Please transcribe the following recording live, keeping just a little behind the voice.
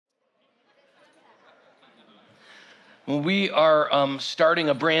We are starting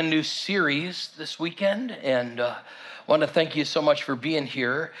a brand new series this weekend, and want to thank you so much for being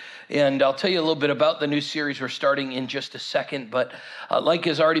here. And I'll tell you a little bit about the new series we're starting in just a second. But like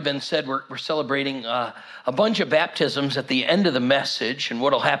has already been said, we're celebrating a bunch of baptisms at the end of the message. And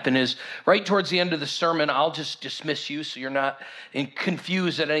what'll happen is right towards the end of the sermon, I'll just dismiss you so you're not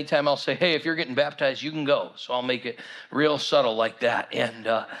confused at any time. I'll say, hey, if you're getting baptized, you can go. So I'll make it real subtle like that.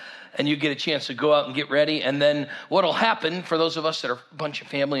 And you get a chance to go out and get ready. And then what'll happen for those of us that are a bunch of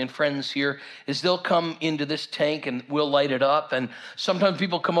family and friends here is they'll come into this tank and we'll light it up. And sometimes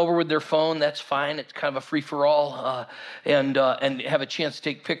people come over with their phone. That's fine. It's kind of a free-for-all. And have a chance to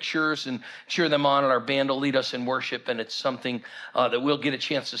take pictures and cheer them on. And our band will lead us in worship. And it's something that we'll get a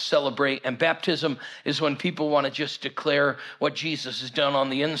chance to celebrate. And baptism is when people want to just declare what Jesus has done on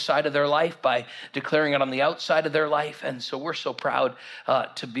the inside of their life by declaring it on the outside of their life. And so we're so proud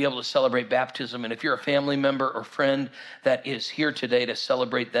to be able to celebrate baptism. And if you're a family member or friend that is here today to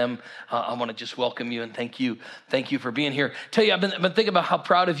celebrate them, I want to just welcome you and thank you for being here. Tell you, I've been thinking about how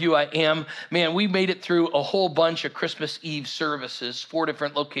proud of you I am. Man, we made it through a whole bunch of Christmas Eve services, 4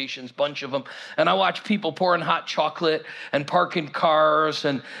 different locations, bunch of them. And I watched people pouring hot chocolate and parking cars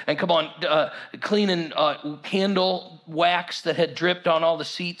and come on, cleaning candle wax that had dripped on all the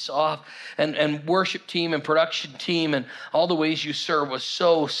seats off, and worship team and production team and all the ways you serve was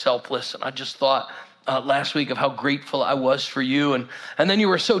so selfless. And I just thought last week of how grateful I was for you. And then you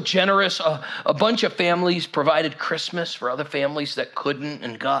were so generous. A bunch of families provided Christmas for other families that couldn't,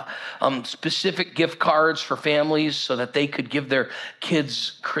 and got specific gift cards for families so that they could give their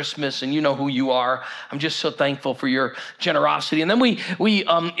kids Christmas. And you know who you are. I'm just so thankful for your generosity. And then we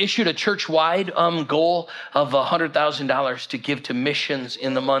issued a church-wide goal of $100,000 to give to missions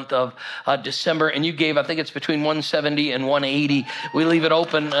in the month of December. And you gave, I think it's between 170 and 180. We leave it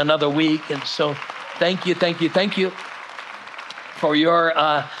open another week. And so thank you for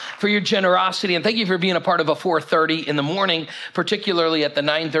your generosity, and thank you for being a part of a 4:30 in the morning, particularly at the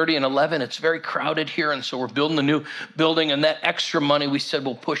 9:30 and 11. It's very crowded here, and so we're building a new building, and that extra money we said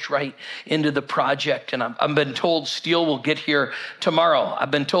we'll push right into the project. And I've been told steel will get here tomorrow.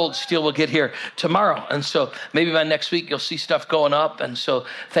 And so maybe by next week you'll see stuff going up. And so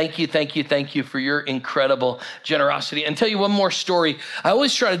thank you for your incredible generosity. And tell you one more story. I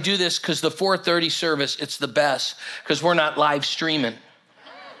always try to do this because the 4:30 service, it's the best because we're not live streaming.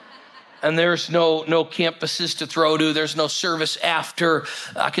 And there's no campuses to throw to. There's no service after.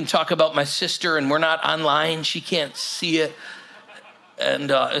 I can talk about my sister, and we're not online. She can't see it.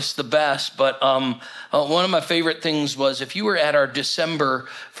 And it's the best. But one of my favorite things was if you were at our December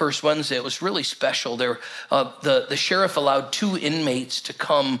 1st Wednesday, it was really special. The sheriff allowed 2 inmates to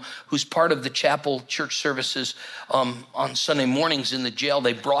come who's part of the chapel church services on Sunday mornings in the jail.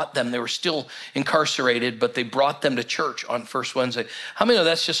 They brought them. They were still incarcerated, but they brought them to church on First Wednesday. How many know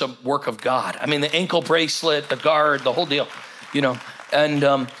that's just a work of God? I mean, the ankle bracelet, the guard, the whole deal, you know. And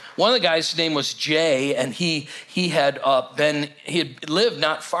one of the guys' name was Jay, and he had lived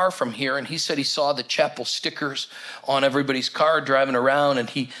not far from here, and he said he saw the chapel stickers on everybody's car driving around, and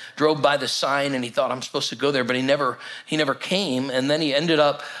he drove by the sign, and he thought, I'm supposed to go there, but he never came, and then he ended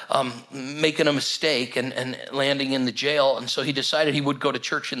up making a mistake and landing in the jail, and so he decided he would go to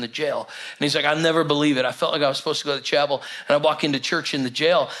church in the jail. And he's like, I'll never believe it. I felt like I was supposed to go to the chapel, and I walk into church in the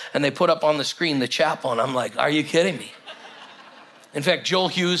jail, and they put up on the screen the chapel, and I'm like, are you kidding me? In fact, Joel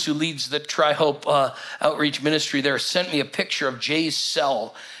Hughes, who leads the Tri-Hope outreach ministry there, sent me a picture of Jay's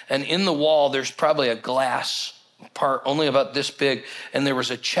cell. And in the wall, there's probably a glass part only about this big. And there was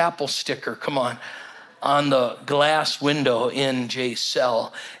a chapel sticker, on the glass window in Jay's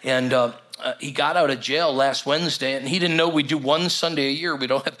cell. And he got out of jail last Wednesday, and he didn't know we do one Sunday a year. We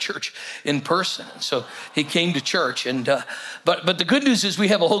don't have church in person. So he came to church. And but the good news is we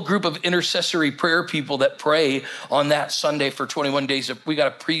have a whole group of intercessory prayer people that pray on that Sunday for 21 days. We got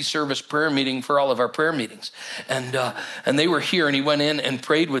a pre-service prayer meeting for all of our prayer meetings. And they were here, and he went in and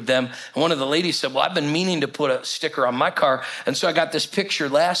prayed with them. And one of the ladies said, well, I've been meaning to put a sticker on my car. And so I got this picture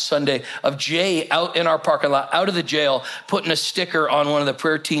last Sunday of Jay out in our parking lot, out of the jail, putting a sticker on one of the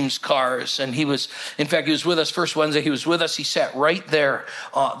prayer team's cars. And he was with us first Wednesday. He was with us. He sat right there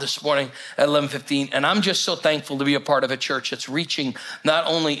this morning at 11:15. And I'm just so thankful to be a part of a church that's reaching not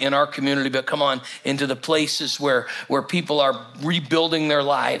only in our community, but into the places where people are rebuilding their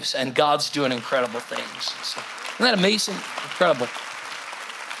lives, and God's doing incredible things. So, isn't that amazing? Incredible.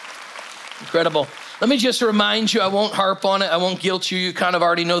 Let me just remind you, I won't harp on it. I won't guilt you. You kind of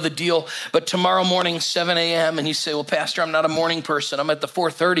already know the deal. But tomorrow morning, 7 a.m., and you say, well, Pastor, I'm not a morning person. I'm at the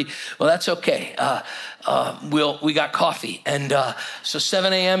 4:30. Well, that's okay. We got coffee. And so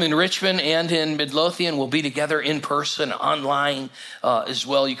 7 a.m. in Richmond and in Midlothian, we'll be together in person, online as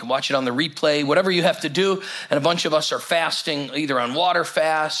well. You can watch it on the replay, whatever you have to do. And a bunch of us are fasting, either on water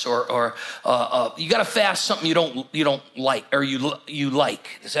fasts or you got to fast something you don't like, or you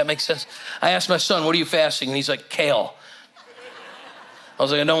like. Does that make sense? I asked my son, what are you fasting? And he's like, kale. I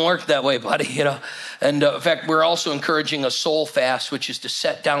was like, it don't work that way, buddy, you know. And in fact, we're also encouraging a soul fast, which is to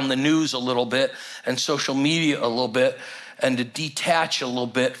set down the news a little bit and social media a little bit and to detach a little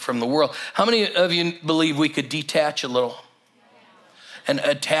bit from the world. How many of you believe we could detach a little and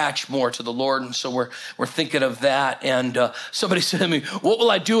attach more to the Lord? And so we're thinking of that. And somebody said to me, what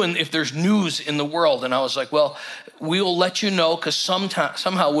will I do if there's news in the world? And I was like, well, we'll let you know, because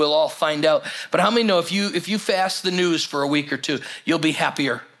somehow we'll all find out. But how many know if you fast the news for a week or two, you'll be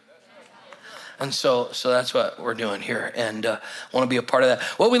happier? And so that's what we're doing here, and want to be a part of that.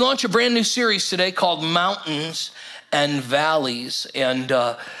 Well, we launched a brand new series today called Mountains and Valleys, and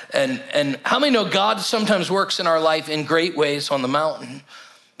how many know God sometimes works in our life in great ways on the mountain,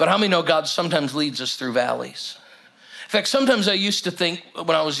 but how many know God sometimes leads us through valleys? In fact, sometimes I used to think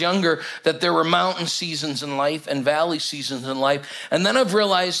when I was younger that there were mountain seasons in life and valley seasons in life, and then I've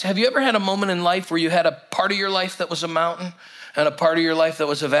realized, have you ever had a moment in life where you had a part of your life that was a mountain and a part of your life that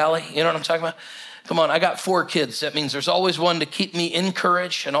was a valley? You know what I'm talking about? Come on, I got 4 kids. That means there's always one to keep me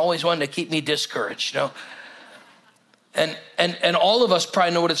encouraged and always one to keep me discouraged, you know? And all of us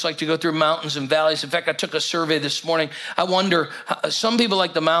probably know what it's like to go through mountains and valleys. In fact, I took a survey this morning. I wonder, some people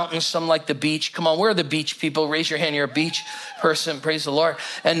like the mountains, some like the beach. Come on, where are the beach people? Raise your hand, you're a beach person, praise the Lord.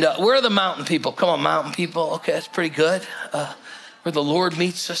 And where are the mountain people? Come on, mountain people. Okay, that's pretty good. Where the Lord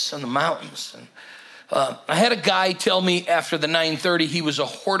meets us on the mountains. And I had a guy tell me after the 9:30 he was a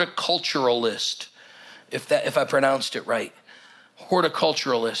horticulturalist, if I pronounced it right.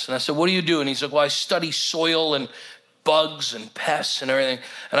 Horticulturalist. And I said, what do you do? And he's like, well, I study soil and bugs and pests and everything.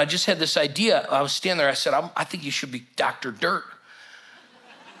 And I just had this idea. I was standing there. I said, I think you should be Dr. Dirt.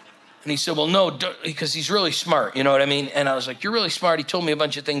 And he said, well, no, because he's really smart. You know what I mean? And I was like, you're really smart. He told me a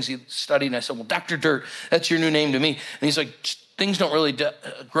bunch of things he studied. And I said, well, Dr. Dirt, that's your new name to me. And he's like, things don't really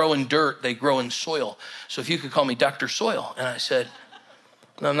grow in dirt. They grow in soil. So if you could call me Dr. Soil. And I said,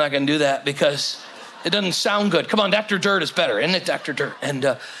 no, I'm not going to do that because it doesn't sound good. Come on, Dr. Dirt is better, isn't it, Dr. Dirt?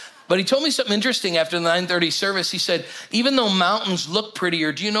 And but he told me something interesting after the 9:30 service. He said, even though mountains look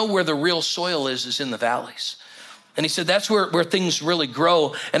prettier, do you know where the real soil is in the valleys? And he said, that's where things really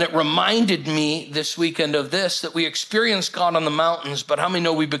grow. And it reminded me this weekend of this, that we experience God on the mountains, but how many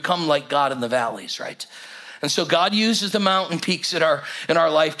know we become like God in the valleys, right? And so God uses the mountain peaks in our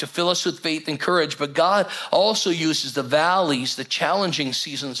life to fill us with faith and courage, but God also uses the valleys, the challenging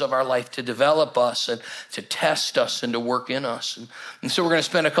seasons of our life, to develop us and to test us and to work in us. And so we're going to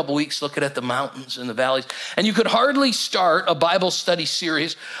spend a couple weeks looking at the mountains and the valleys. And you could hardly start a Bible study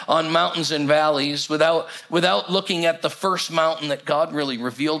series on mountains and valleys without looking at the first mountain that God really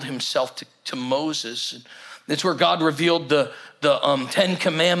revealed himself to Moses. And it's where God revealed the 10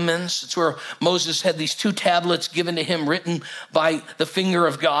 Commandments. It's where Moses had these 2 tablets given to him, written by the finger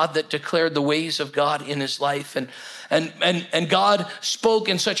of God, that declared the ways of God in his life. And God spoke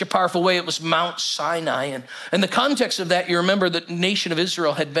in such a powerful way. It was Mount Sinai. And the context of that, you remember the nation of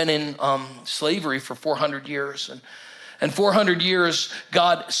Israel had been in slavery for 400 years. And 400 years,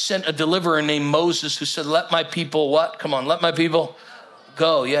 God sent a deliverer named Moses who said, let my people what? Come on, let my people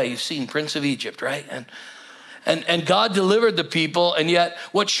go. Yeah, you've seen Prince of Egypt, right? And God delivered the people, and yet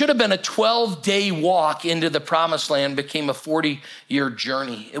what should have been a 12-day walk into the promised land became a 40-year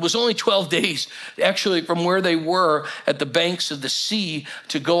journey. It was only 12 days, actually, from where they were at the banks of the sea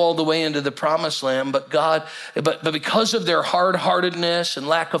to go all the way into the promised land. But because of their hard-heartedness and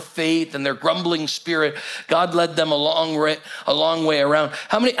lack of faith and their grumbling spirit, God led them a long way around.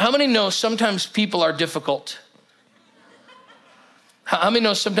 How many know sometimes people are difficult? How many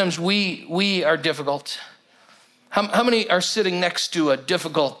know sometimes we are difficult? How many are sitting next to a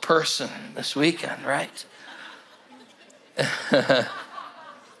difficult person this weekend, right?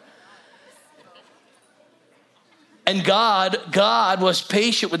 And God was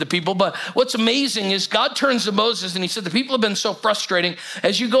patient with the people. But what's amazing is God turns to Moses and he said, the people have been so frustrating.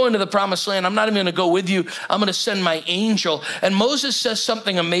 As you go into the promised land, I'm not even going to go with you. I'm going to send my angel. And Moses says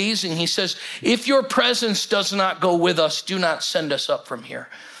something amazing. He says, if your presence does not go with us, do not send us up from here.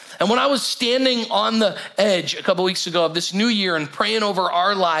 And when I was standing on the edge a couple weeks ago of this new year and praying over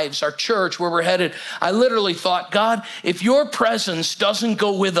our lives, our church, where we're headed, I literally thought, God, if your presence doesn't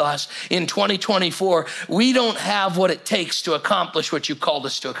go with us in 2024, we don't have what it takes to accomplish what you called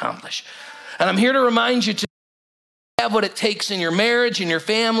us to accomplish. And I'm here to remind you to have what it takes in your marriage, in your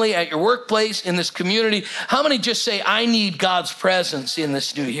family, at your workplace, in this community. How many just say, I need God's presence in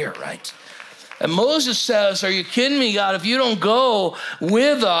this new year, right? And Moses says, are you kidding me, God? If you don't go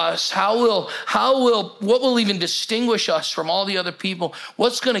with us, what will even distinguish us from all the other people?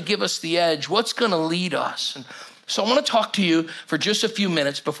 What's going to give us the edge? What's going to lead us? And so I want to talk to you for just a few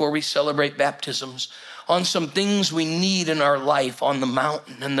minutes before we celebrate baptisms on some things we need in our life on the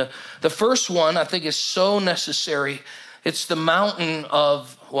mountain. And the first one I think is so necessary. It's the mountain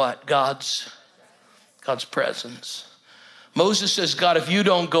of what? God's presence. Moses says, God, if you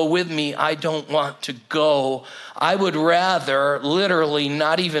don't go with me, I don't want to go. I would rather literally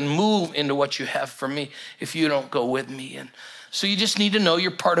not even move into what you have for me if you don't go with me. And so you just need to know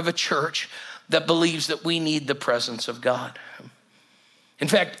you're part of a church that believes that we need the presence of God. In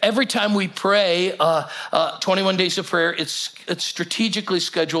fact, every time we pray 21 days of prayer, it's strategically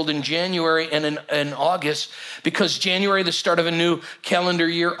scheduled in January and in August, because January, the start of a new calendar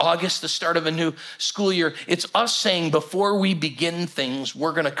year, August, the start of a new school year. It's us saying before we begin things,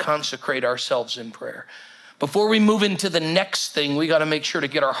 we're going to consecrate ourselves in prayer. Before we move into the next thing, we got to make sure to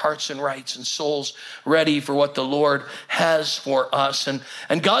get our hearts and rights and souls ready for what the Lord has for us. And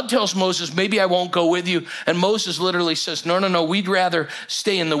God tells Moses, maybe I won't go with you. And Moses literally says, no, we'd rather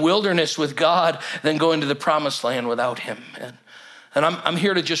stay in the wilderness with God than go into the promised land without him. And I'm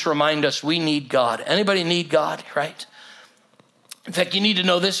here to just remind us, we need God. Anybody need God, right? In fact, you need to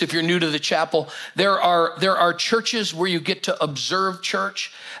know this if you're new to the chapel. There are churches where you get to observe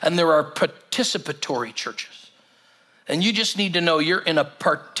church, and there are participatory churches. And you just need to know you're in a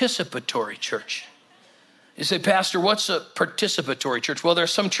participatory church. You say, Pastor, what's a participatory church? Well, there are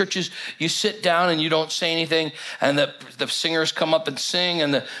some churches you sit down and you don't say anything, and the singers come up and sing,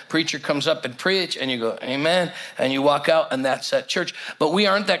 and the preacher comes up and preach, and you go, amen, and you walk out, and that's that church. But we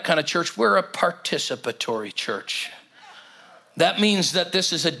aren't that kind of church. We're a participatory church. That means that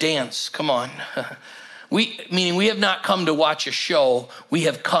this is a dance. Come on. Meaning we have not come to watch a show. We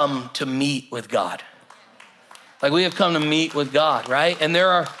have come to meet with God. Like we have come to meet with God, right? And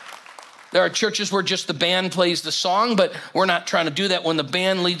there are churches where just the band plays the song, but we're not trying to do that. When the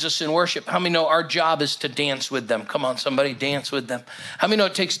band leads us in worship, how many know our job is to dance with them? Come on, somebody, dance with them. How many know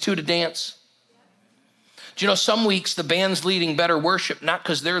it takes two to dance? Do you know some weeks the band's leading better worship, not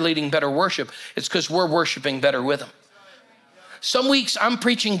because they're leading better worship, it's because we're worshiping better with them. Some weeks I'm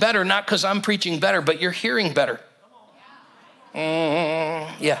preaching better, not because I'm preaching better, but you're hearing better.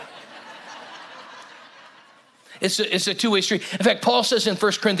 Yeah. It's a two-way street. In fact, Paul says in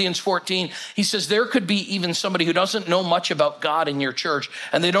 1 Corinthians 14, he says there could be even somebody who doesn't know much about God in your church,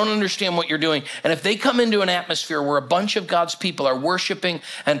 and they don't understand what you're doing. And if they come into an atmosphere where a bunch of God's people are worshiping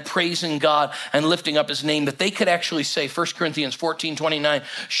and praising God and lifting up his name, that they could actually say, 1 Corinthians 14:29,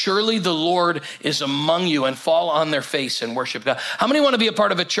 surely the Lord is among you, and fall on their face and worship God. How many want to be a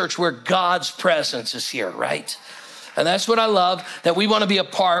part of a church where God's presence is here, right? And that's what I love, that we want to be a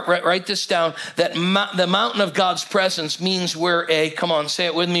part, write this down, that the mountain of God's presence means we're come on, say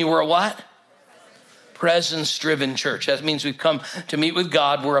it with me, we're a what? Presence-driven church. That means we've come to meet with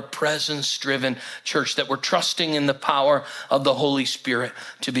God. We're a presence-driven church, that we're trusting in the power of the Holy Spirit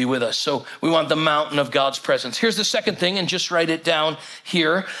to be with us. So we want the mountain of God's presence. Here's the second thing, and just write it down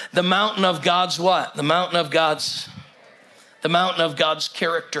here. The mountain of God's what? The mountain of God's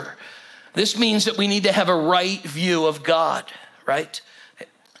character. This means that we need to have a right view of God, right?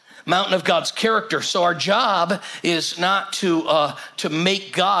 Mountain of God's character. So our job is not to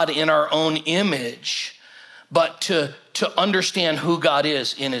make God in our own image, but to understand who God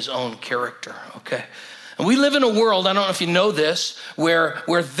is in his own character, okay? And we live in a world, I don't know if you know this, where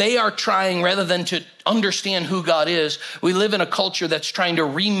they are trying, rather than to understand who God is, we live in a culture that's trying to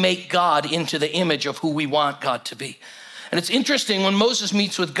remake God into the image of who we want God to be. And it's interesting, when Moses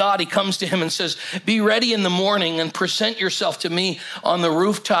meets with God, he comes to him and says, be ready in the morning and present yourself to me on the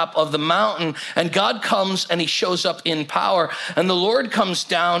rooftop of the mountain. And God comes and he shows up in power. And the Lord comes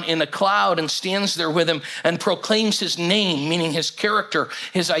down in a cloud and stands there with him and proclaims his name, meaning his character,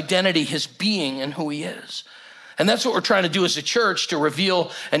 his identity, his being, and who he is. And that's what we're trying to do as a church, to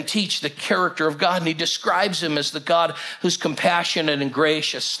reveal and teach the character of God. And he describes him as the God who's compassionate and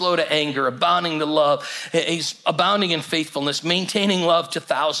gracious, slow to anger, abounding to love. He's abounding in faithfulness, maintaining love to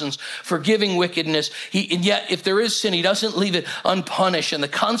thousands, forgiving wickedness. And yet, if there is sin, he doesn't leave it unpunished. And the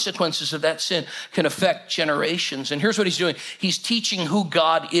consequences of that sin can affect generations. And here's what he's doing. He's teaching who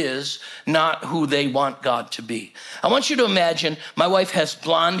God is, not who they want God to be. I want you to imagine, my wife has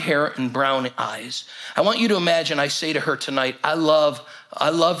blonde hair and brown eyes. I want you to imagine I say to her tonight, I love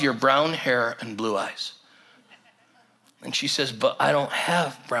your brown hair and blue eyes. And she says, but I don't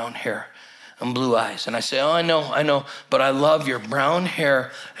have brown hair and blue eyes. And I say, oh, I know, but I love your brown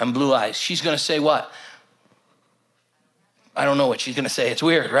hair and blue eyes. She's gonna say what? I don't know what she's gonna say. It's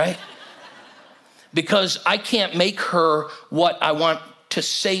weird, right? Because I can't make her what I want to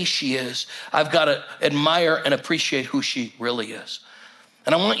say she is. I've gotta admire and appreciate who she really is.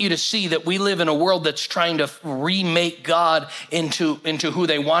 And I want you to see that we live in a world that's trying to remake God into who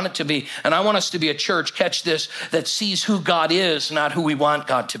they want it to be. And I want us to be a church, catch this, that sees who God is, not who we want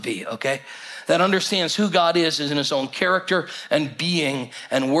God to be, okay? That understands who God is in his own character and being,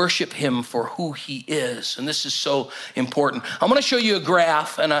 and worship him for who he is. And this is so important. I'm gonna show you a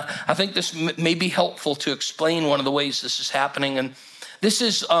graph, and I think this may be helpful to explain one of the ways this is happening. And this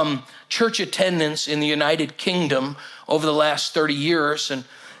is church attendance in the United Kingdom over the last 30 years. And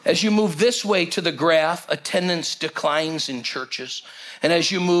as you move this way to the graph, attendance declines in churches. And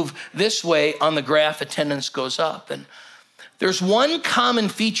as you move this way on the graph, attendance goes up. And there's one common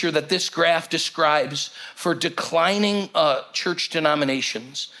feature that this graph describes for declining church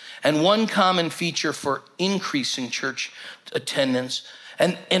denominations, and one common feature for increasing church attendance.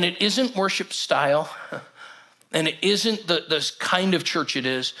 And it isn't worship style. And it isn't the kind of church it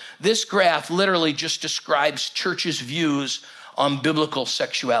is. This graph literally just describes churches' views on biblical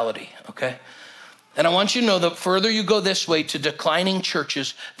sexuality, okay? And I want you to know that further you go this way to declining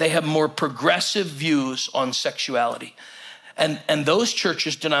churches, they have more progressive views on sexuality. And those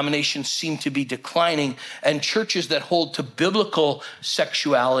churches, denominations, seem to be declining, and churches that hold to biblical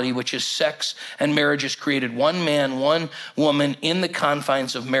sexuality, which is sex and marriage is created one man, one woman in the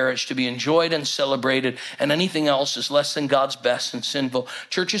confines of marriage to be enjoyed and celebrated, and anything else is less than God's best and sinful.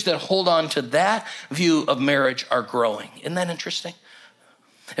 Churches that hold on to that view of marriage are growing. Isn't that interesting?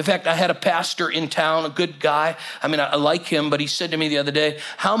 In fact, I had a pastor in town, a good guy. I mean, I like him, but he said to me the other day,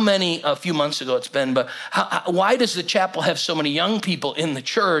 a few months ago it's been, but why does the chapel have so many young people in the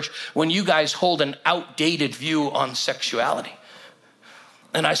church when you guys hold an outdated view on sexuality?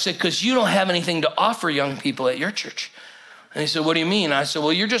 And I said, because you don't have anything to offer young people at your church. And he said, what do you mean? I said,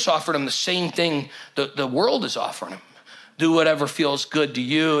 well, you're just offering them the same thing the world is offering them. Do whatever feels good to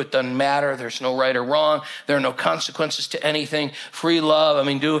you. It doesn't matter. There's no right or wrong. There are no consequences to anything. Free love. I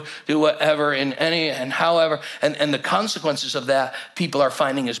mean, do whatever in any and however. And the consequences of that people are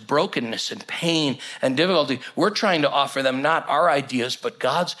finding is brokenness and pain and difficulty. We're trying to offer them not our ideas, but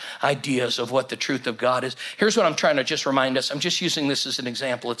God's ideas of what the truth of God is. Here's what I'm trying to just remind us. I'm just using this as an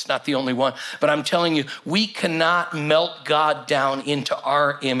example. It's not the only one, but I'm telling you, we cannot melt God down into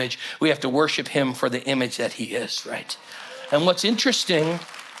our image. We have to worship him for the image that he is, right? And what's interesting,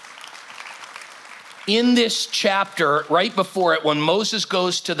 in this chapter, right before it, when Moses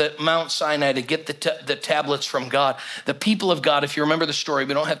goes to the Mount Sinai to get the tablets from God, the people of God, if you remember the story,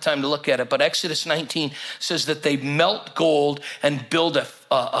 we don't have time to look at it, but Exodus 19 says that they melt gold and build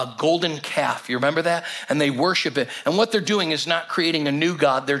a golden calf. You remember that? And they worship it. And what they're doing is not creating a new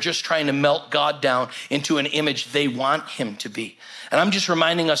God. They're just trying to melt God down into an image they want him to be. And I'm just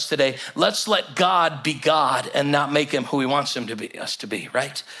reminding us today, let's let God be God and not make him who he wants him to be, us to be,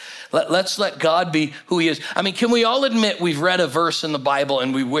 right? Let's let God be who he is. I mean, can we all admit we've read a verse in the Bible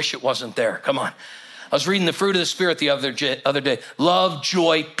and we wish it wasn't there? Come on. I was reading the fruit of the Spirit the other day. Love,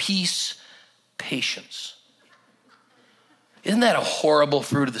 joy, peace, patience. Isn't that a horrible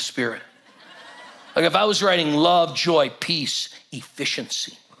fruit of the Spirit? Like if I was writing love, joy, peace,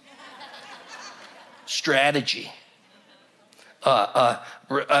 efficiency, strategy, but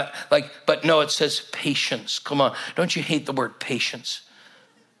no, it says patience. Come on, don't you hate the word patience?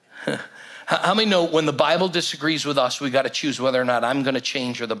 How many know when the Bible disagrees with us, we got to choose whether or not I'm going to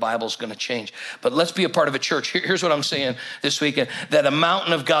change or the Bible's going to change. But let's be a part of a church. Here's what I'm saying this weekend, that a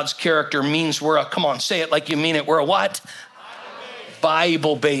mountain of God's character means come on, say it like you mean it. We're a what?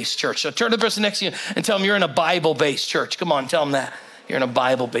 Bible-based church. So turn to the person next to you and tell them you're in a Bible-based church. Come on, tell them that. You're in a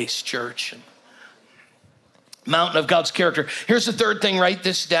Bible-based church. Mountain of God's character. Here's the third thing, write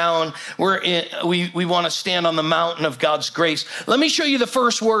this down. We want to stand on the mountain of God's grace. Let me show you the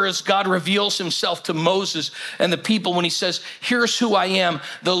first word as God reveals himself to Moses and the people when he says, here's who I am,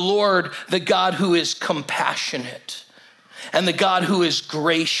 the Lord, the God who is compassionate, and the God who is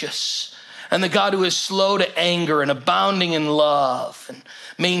gracious, and the God who is slow to anger and abounding in love and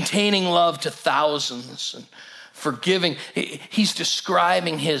maintaining love to thousands and forgiving. He's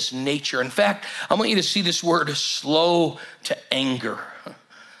describing his nature. In fact, I want you to see this word, slow to anger.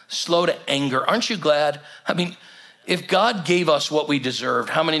 Slow to anger. Aren't you glad? I mean, if God gave us what we deserved,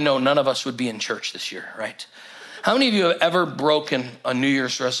 how many know none of us would be in church this year, right? How many of you have ever broken a New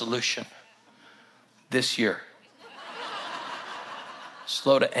Year's resolution this year?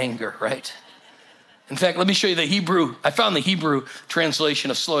 Slow to anger, right? In fact, let me show you the Hebrew. I found the Hebrew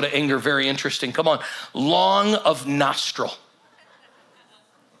translation of slow to anger very interesting. Come on. Long of nostril.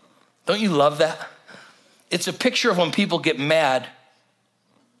 Don't you love that? It's a picture of when people get mad.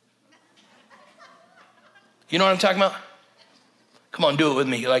 You know what I'm talking about? Come on, do it with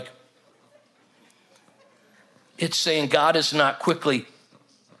me. Like, it's saying God is not quickly,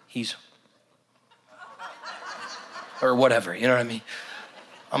 he's, or whatever, you know what I mean?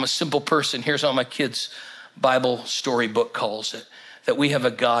 I'm a simple person. Here's how my kids' Bible storybook calls it, that we have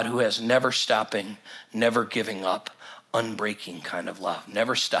a God who has never stopping, never giving up, unbreaking kind of love.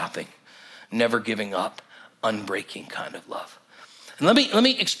 Never stopping, never giving up, unbreaking kind of love. And let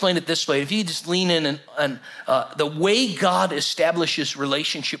me explain it this way. If you just lean in and the way God establishes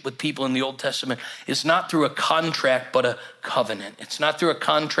relationship with people in the Old Testament is not through a contract, but a covenant. It's not through a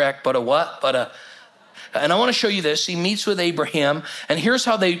contract, but a what? And I want to show you this. He meets with Abraham, and here's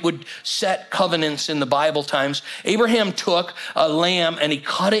how they would set covenants in the Bible times. Abraham took a lamb and he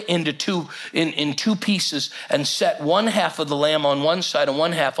cut it into two pieces and set one half of the lamb on one side and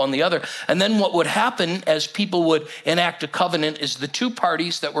one half on the other. And then what would happen as people would enact a covenant is the two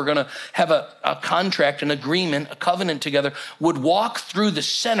parties that were going to have a contract, an agreement, a covenant together would walk through the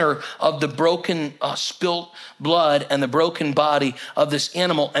center of the broken, spilt blood and the broken body of this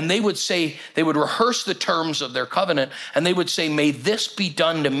animal. And they would rehearse the terms of their covenant, and they would say, may this be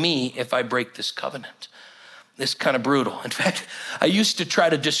done to me if I break this covenant. This is kind of brutal. In fact, I used to try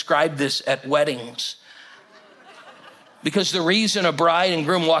to describe this at weddings, because the reason a bride and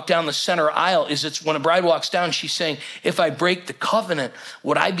groom walk down the center aisle is it's when a bride walks down, she's saying, if I break the covenant,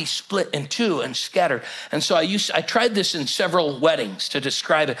 would I be split in two and scattered? And so I tried this in several weddings to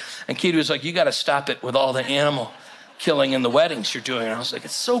describe it. And Katie was like, you got to stop it with all the animal killing in the weddings you're doing. And I was like,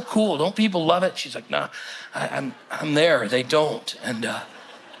 it's so cool. Don't people love it? She's like, no, I'm there. They don't. And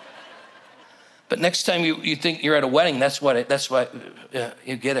but next time you think you're at a wedding, that's what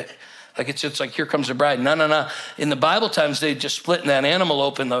you get it. Like it's like, here comes the bride. No. In the Bible times, they just splitting that animal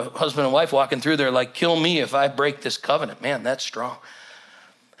open, the husband and wife walking through there like, kill me if I break this covenant. Man, that's strong.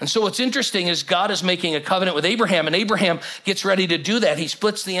 And so what's interesting is God is making a covenant with Abraham, and Abraham gets ready to do that. He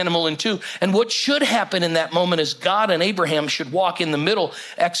splits the animal in two. And what should happen in that moment is God and Abraham should walk in the middle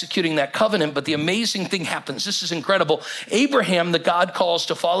executing that covenant. But the amazing thing happens. This is incredible. Abraham, the God calls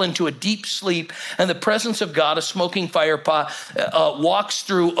to fall into a deep sleep, and the presence of God, a smoking fire pot, walks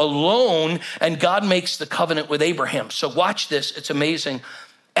through alone, and God makes the covenant with Abraham. So watch this. It's amazing.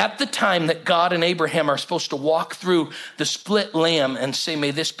 At the time that God and Abraham are supposed to walk through the split lamb and say,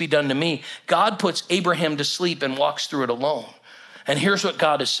 may this be done to me, God puts Abraham to sleep and walks through it alone. And here's what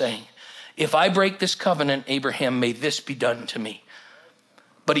God is saying. If I break this covenant, Abraham, may this be done to me.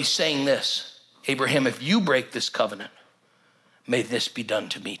 But he's saying this, Abraham, if you break this covenant, may this be done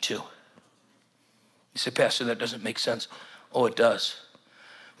to me too. You say, Pastor, that doesn't make sense. Oh, it does.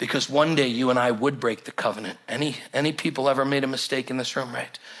 Because one day you and I would break the covenant. Any people ever made a mistake in this room,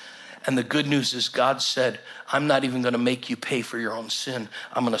 right? And the good news is God said, I'm not even going to make you pay for your own sin.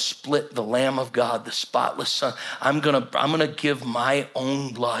 I'm going to split the Lamb of God, the spotless Son. I'm going to give my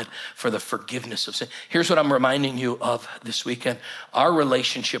own blood for the forgiveness of sin. Here's what I'm reminding you of this weekend. Our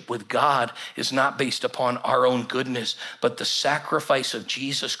relationship with God is not based upon our own goodness, but the sacrifice of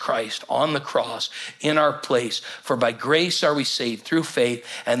Jesus Christ on the cross in our place. For by grace are we saved through faith,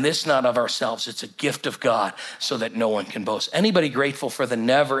 and this not of ourselves. It's a gift of God so that no one can boast. Anybody grateful for the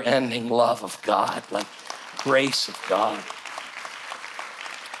never-ending love of God, like grace of God?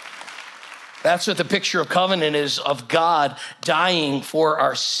 That's what the picture of covenant is, of God dying for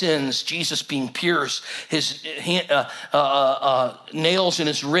our sins, Jesus being pierced, his nails in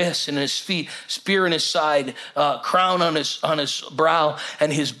his wrists and his feet, spear in his side, crown on his brow,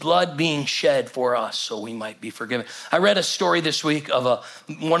 and his blood being shed for us so we might be forgiven. I read a story this week of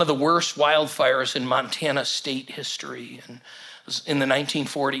one of the worst wildfires in Montana state history, and it was in the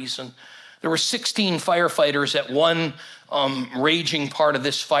 1940s, and There were 16 firefighters at one raging part of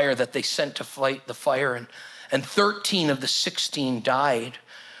this fire that they sent to fight the fire, and 13 of the 16 died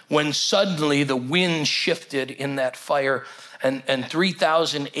when suddenly the wind shifted in that fire, and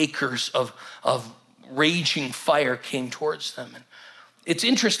 3,000 acres of raging fire came towards them. And it's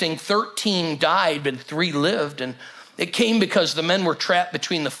interesting, 13 died, but 3 lived, and it came because the men were trapped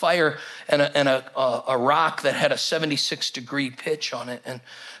between the fire and a rock that had a 76-degree pitch on it. And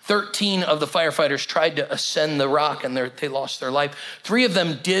 13 of the firefighters tried to ascend the rock, and they lost their life. 3 of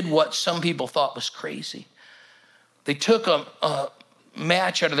them did what some people thought was crazy. They took a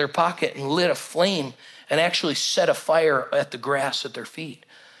match out of their pocket and lit a flame and actually set a fire at the grass at their feet.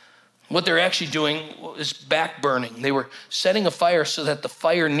 What they're actually doing is back burning. They were setting a fire so that the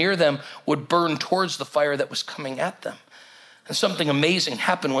fire near them would burn towards the fire that was coming at them. And something amazing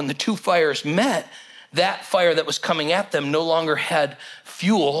happened when the 2 fires met. That fire that was coming at them no longer had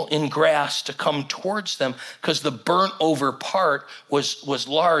fuel in grass to come towards them because the burnt over part was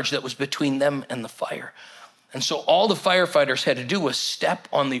large that was between them and the fire. And so all the firefighters had to do was step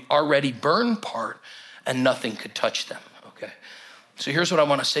on the already burned part and nothing could touch them. Okay. So here's what I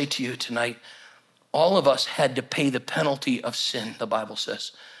want to say to you tonight. All of us had to pay the penalty of sin, the Bible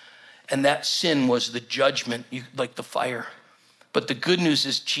says. And that sin was the judgment, like the fire. But the good news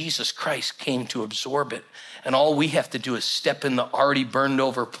is Jesus Christ came to absorb it. And all we have to do is step in the already burned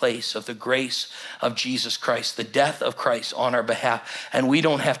over place of the grace of Jesus Christ, the death of Christ on our behalf. And we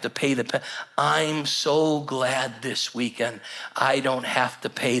don't have to pay the penalty. I'm so glad this weekend I don't have to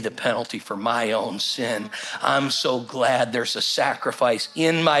pay the penalty for my own sin. I'm so glad there's a sacrifice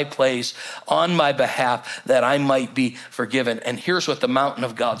in my place on my behalf that I might be forgiven. And here's what the mountain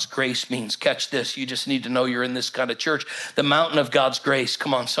of God's grace means. Catch this. You just need to know you're in this kind of church. The mountain of God's grace,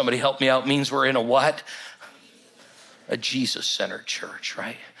 come on, somebody help me out, means we're in a what? A Jesus-centered church,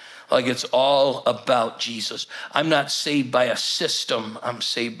 right? Like it's all about Jesus. I'm not saved by a system. I'm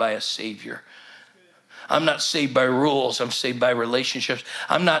saved by a Savior. I'm not saved by rules. I'm saved by relationships.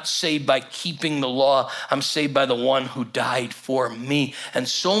 I'm not saved by keeping the law. I'm saved by the one who died for me. And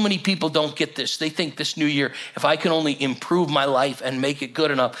so many people don't get this. They think this new year, if I can only improve my life and make it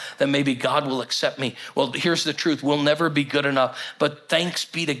good enough, then maybe God will accept me. Well, here's the truth. We'll never be good enough. But thanks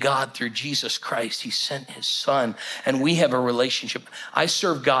be to God through Jesus Christ. He sent his son and we have a relationship. I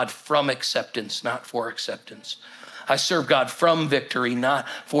serve God from acceptance, not for acceptance. I serve God from victory, not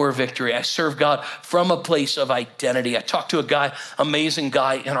for victory. I serve God from a place of identity. I talked to a guy, amazing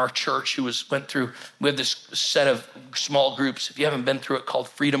guy in our church who went through, we have this set of small groups. If you haven't been through it, called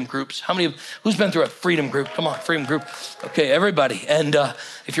freedom groups. Who's been through a freedom group? Come on, freedom group. Okay, everybody. And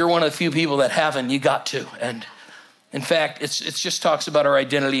if you're one of the few people that haven't, you got to. And in fact, it's just talks about our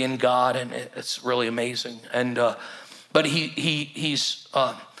identity in God, and it's really amazing. And but he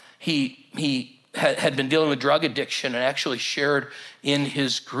had been dealing with drug addiction and actually shared in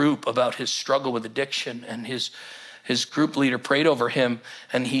his group about his struggle with addiction, and his group leader prayed over him,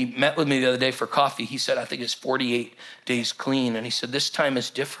 and he met with me the other day for coffee. He said, I think it's 48 days clean. And he said, this time is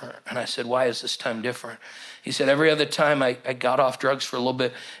different. And I said, why is this time different? He said, every other time I got off drugs for a little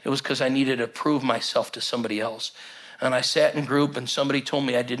bit, it was because I needed to prove myself to somebody else. And I sat in group and somebody told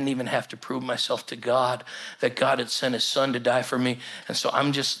me I didn't even have to prove myself to God, that God had sent his son to die for me. And so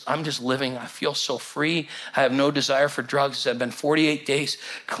I'm just living. I feel so free. I have no desire for drugs. I've been 48 days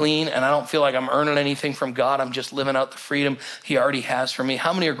clean and I don't feel like I'm earning anything from God. I'm just living out the freedom he already has for me.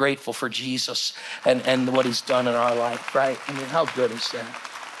 How many are grateful for Jesus and what he's done in our life, right? I mean, how good is that?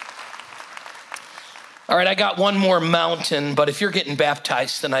 All right, I got one more mountain, but if you're getting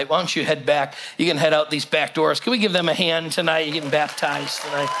baptized tonight, why don't you head back? You can head out these back doors. Can we give them a hand tonight? You're getting baptized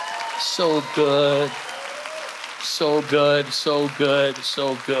tonight. So good, so good, so good,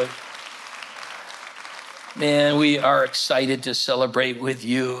 so good. Man, we are excited to celebrate with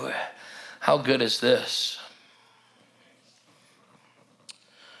you. How good is this?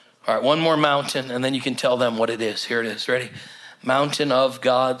 All right, one more mountain, and then you can tell them what it is. Here it is, ready? Mountain of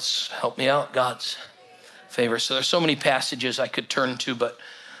God's, help me out, God's favor. So there's so many passages I could turn to, but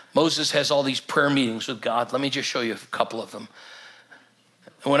Moses has all these prayer meetings with God. Let me just show you a couple of them.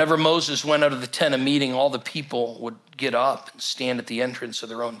 And whenever Moses went out of the tent of meeting, all the people would get up and stand at the entrance of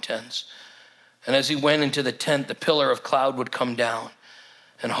their own tents. And as he went into the tent, the pillar of cloud would come down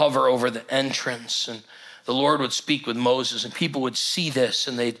and hover over the entrance, and the Lord would speak with Moses, and people would see this,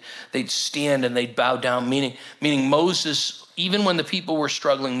 and they'd stand and they'd bow down, meaning Moses, even when the people were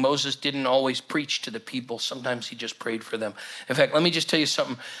struggling, Moses didn't always preach to the people. Sometimes he just prayed for them. In fact, let me just tell you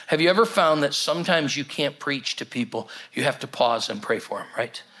something. Have you ever found that sometimes you can't preach to people? You have to pause and pray for them,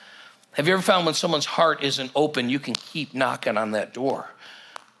 right? Have you ever found when someone's heart isn't open, you can keep knocking on that door?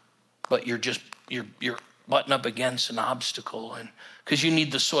 but you're butting up against an obstacle, and because you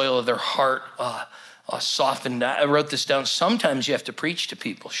need the soil of their heart softened. I wrote this down. Sometimes you have to preach to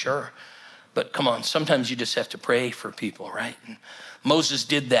people, sure. But come on, sometimes you just have to pray for people, right? And Moses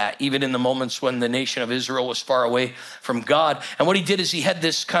did that even in the moments when the nation of Israel was far away from God. And what he did is he had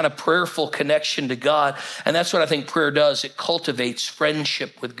this kind of prayerful connection to God. And that's what I think prayer does. It cultivates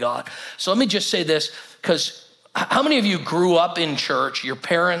friendship with God. So let me just say this, because how many of you grew up in church? Your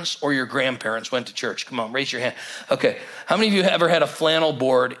parents or your grandparents went to church? Come on, raise your hand. Okay. How many of you ever had a flannel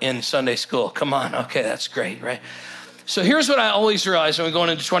board in Sunday school? Come on. Okay, that's great, right? So here's what I always realize when we're going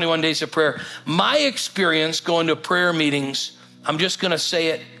into 21 days of prayer. My experience going to prayer meetings, I'm just going to say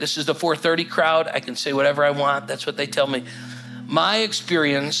it. This is the 4:30 crowd. I can say whatever I want. That's what they tell me. My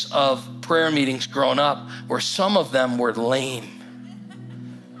experience of prayer meetings growing up were some of them were lame.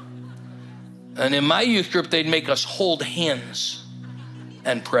 And in my youth group, they'd make us hold hands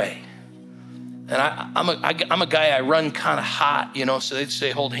and pray. And I'm a guy, I run kind of hot, so they'd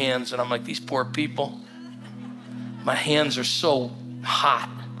say hold hands. And I'm like, these poor people. My hands are so hot.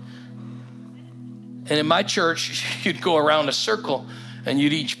 And in my church, you'd go around a circle and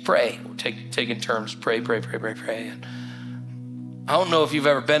you'd each pray, taking turns, pray. And I don't know if you've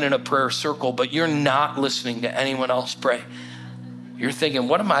ever been in a prayer circle, but you're not listening to anyone else pray. You're thinking,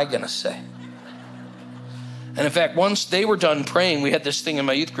 what am I going to say? And in fact, once they were done praying, we had this thing in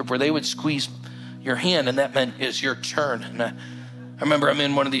my youth group where they would squeeze your hand, and that meant it's your turn. And I remember I'm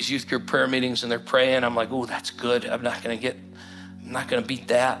in one of these youth group prayer meetings and they're praying. I'm like, oh, that's good. I'm not going to beat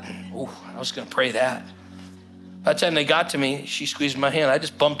that. And, I was going to pray that. By the time they got to me, she squeezed my hand. I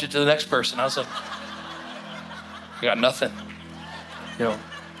just bumped it to the next person. I was like, I got nothing. Have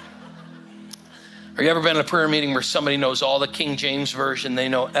you ever been in a prayer meeting where somebody knows all the King James Version? They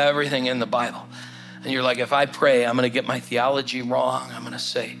know everything in the Bible. And you're like, if I pray, I'm going to get my theology wrong. I'm going to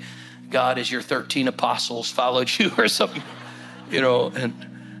say, God, as your 13 apostles followed you or something. And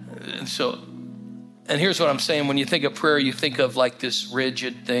here's what I'm saying. When you think of prayer, you think of like this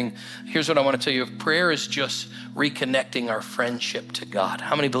rigid thing. Here's what I want to tell you. Prayer is just reconnecting our friendship to God.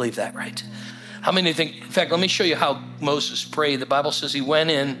 How many believe that, right? How many think, in fact, let me show you how Moses prayed. The Bible says he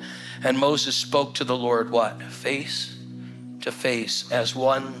went in and Moses spoke to the Lord, what? Face to face, as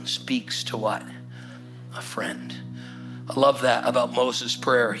one speaks to what? A friend. I love that about Moses'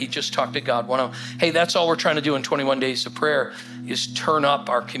 prayer. He just talked to God one-on-one. Hey, that's all we're trying to do in 21 days of prayer is turn up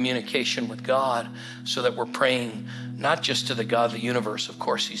our communication with God so that we're praying not just to the God of the universe, of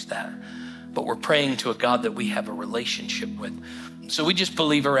course he's that, but we're praying to a God that we have a relationship with. So we just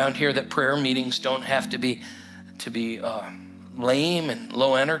believe around here that prayer meetings don't have to be lame and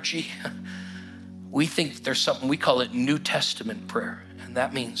low energy. We think there's something, we call it New Testament prayer. And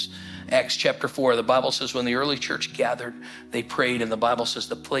that means Acts chapter 4, the Bible says when the early church gathered, they prayed, and the Bible says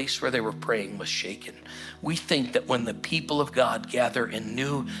the place where they were praying was shaken. We think that when the people of God gather in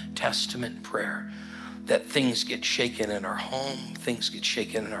New Testament prayer, that things get shaken in our home, things get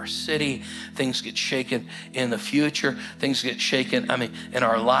shaken in our city, things get shaken in the future, things get shaken, in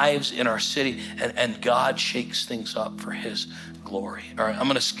our lives, in our city, and God shakes things up for his glory. All right, I'm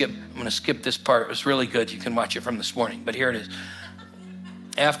gonna skip this part. It was really good. You can watch it from this morning, but here it is.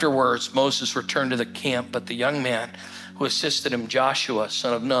 Afterwards, Moses returned to the camp, but the young man who assisted him, Joshua,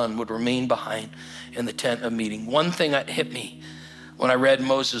 son of Nun, would remain behind in the tent of meeting. One thing that hit me when I read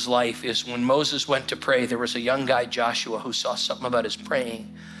Moses' life is when Moses went to pray, there was a young guy, Joshua, who saw something about his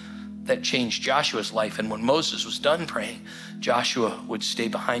praying that changed Joshua's life. And when Moses was done praying, Joshua would stay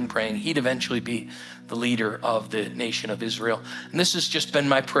behind praying. He'd eventually be the leader of the nation of Israel. And this has just been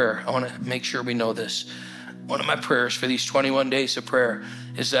my prayer. I want to make sure we know this. One of my prayers for these 21 days of prayer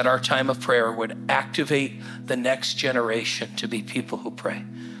is that our time of prayer would activate the next generation to be people who pray.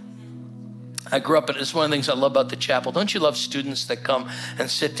 I grew up, and it's one of the things I love about the chapel. Don't you love students that come and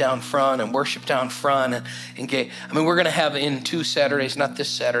sit down front and worship down front and engage? We're going to have in 2 Saturdays, not this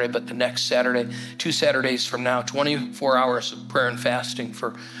Saturday, but the next Saturday, 2 Saturdays from now, 24 hours of prayer and fasting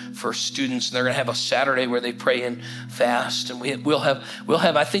for students. And they're going to have a Saturday where they pray and fast. And we'll have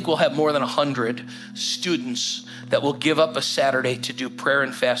I think we'll have more than 100 students that will give up a Saturday to do prayer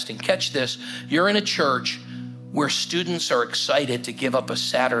and fasting. Catch this. You're in a church where students are excited to give up a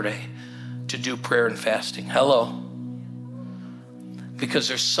Saturday to do prayer and fasting. Hello. Because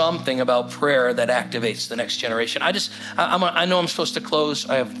there's something about prayer that activates the next generation. I know I'm supposed to close.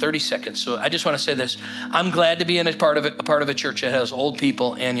 I have 30 seconds. So I just want to say this. I'm glad to be in a part of a church that has old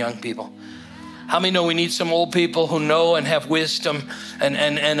people and young people. How many know we need some old people who know and have wisdom and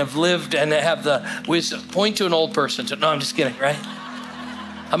have lived and have the wisdom? Point to an old person. No, I'm just kidding, right?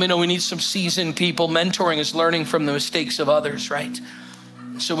 How many know we need some seasoned people? Mentoring is learning from the mistakes of others, right?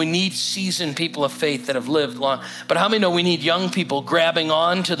 So we need seasoned people of faith that have lived long. But how many know we need young people grabbing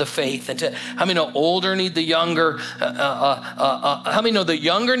on to the faith? And how many know older need the younger? How many know the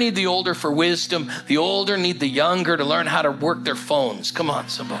younger need the older for wisdom? The older need the younger to learn how to work their phones. Come on,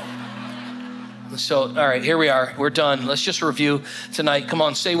 somebody. So, all right, here we are. We're done. Let's just review tonight. Come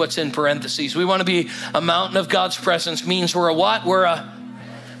on, say what's in parentheses. We want to be a mountain of God's presence. Means we're a what? We're a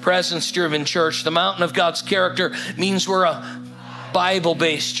presence-driven church. The mountain of God's character means we're a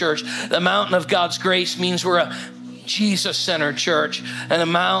Bible-based church. The mountain of God's grace means we're a Jesus-centered church. And the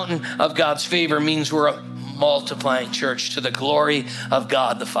mountain of God's favor means we're a multiplying church to the glory of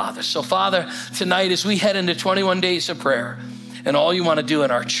God the Father. So Father, tonight as we head into 21 days of prayer, and all you want to do in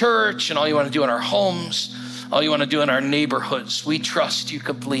our church, and all you want to do in our homes, all you want to do in our neighborhoods, we trust you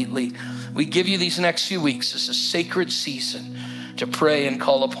completely. We give you these next few weeks as a sacred season to pray and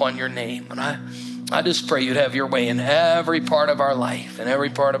call upon your name. And I just pray you'd have your way in every part of our life and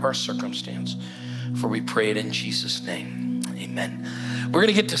every part of our circumstance. For we pray it in Jesus' name. Amen. We're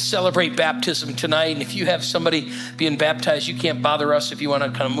going to get to celebrate baptism tonight. And if you have somebody being baptized, you can't bother us if you want to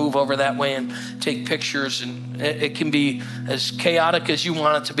kind of move over that way and take pictures. And it can be as chaotic as you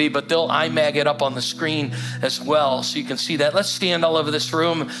want it to be, but they'll IMAG it up on the screen as well so you can see that. Let's stand all over this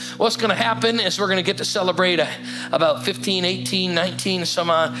room. What's going to happen is we're going to get to celebrate about 15, 18, 19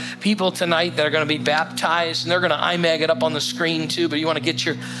 some people tonight that are going to be baptized. And they're going to IMAG it up on the screen too, but you want to get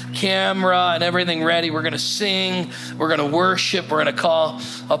your camera and everything ready. We're going to sing. We're going to worship. We're going to call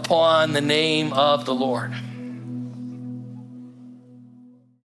upon the name of the Lord.